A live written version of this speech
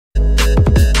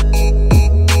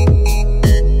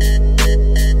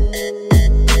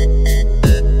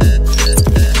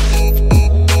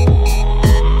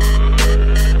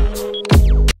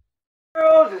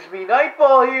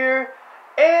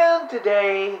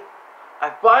I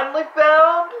finally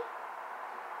found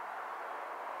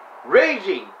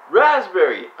Raging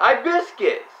Raspberry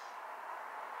Hibiscus.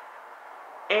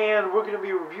 And we're going to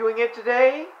be reviewing it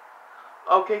today.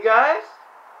 Okay, guys?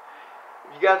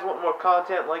 If you guys want more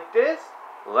content like this,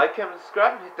 like, comment,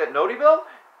 subscribe, and hit that noti bell.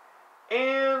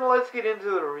 And let's get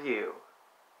into the review.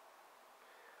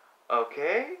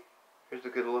 Okay, here's a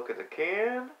good look at the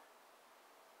can.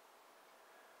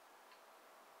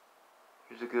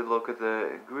 Here's a good look at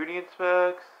the ingredient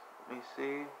specs. Let me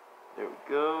see. There we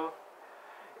go.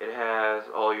 It has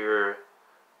all your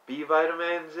B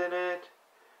vitamins in it.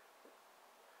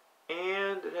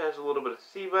 And it has a little bit of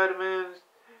C vitamins.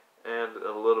 And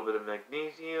a little bit of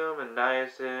magnesium and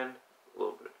niacin. A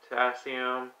little bit of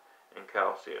potassium and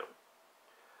calcium.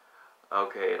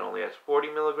 Okay, it only has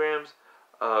 40 milligrams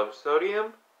of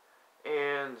sodium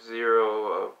and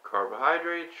 0 of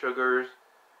carbohydrates, sugars,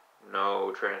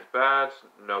 no trans fats,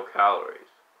 no calories.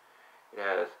 It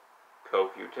has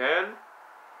CoQ10,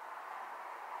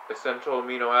 essential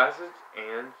amino acids,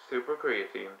 and super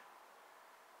creatine.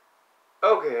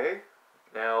 Okay,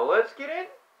 now let's get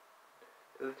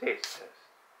into the taste test.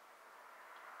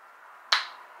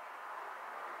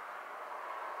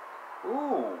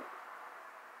 Ooh,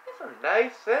 it's a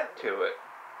nice scent to it.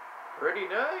 Pretty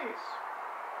nice.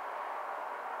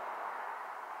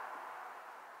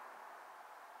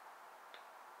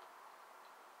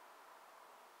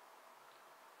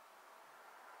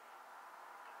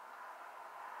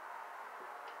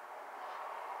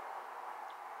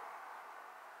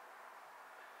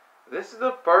 This is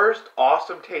the first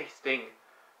awesome tasting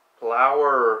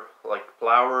flowery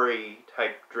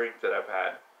type drink that I've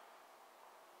had.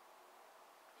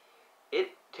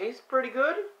 It tastes pretty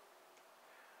good.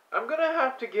 I'm gonna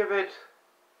have to give it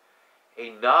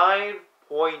a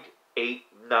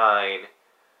 9.89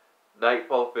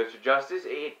 Nightfall Fish of Justice.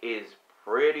 It is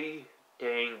pretty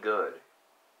dang good.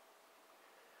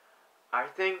 I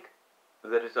think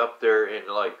that it's up there in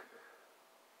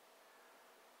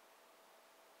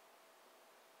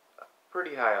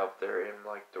pretty high up there in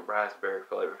the raspberry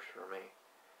flavors for me.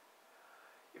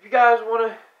 If you guys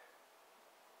want to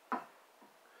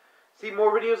see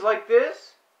more videos like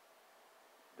this,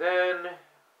 then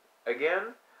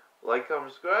again, like,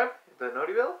 comment, subscribe, hit that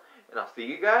noti bell, and I'll see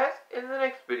you guys in the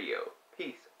next video.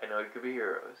 Peace. I know you could be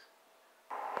heroes.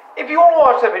 If you want to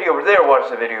watch that video over there, watch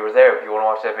the video over there. If you want to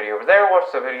watch that video over there,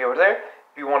 watch the video over there.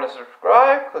 If you want to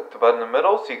subscribe, click the button in the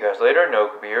middle. See you guys later. Know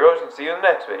you could be heroes, and see you in the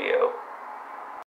next video.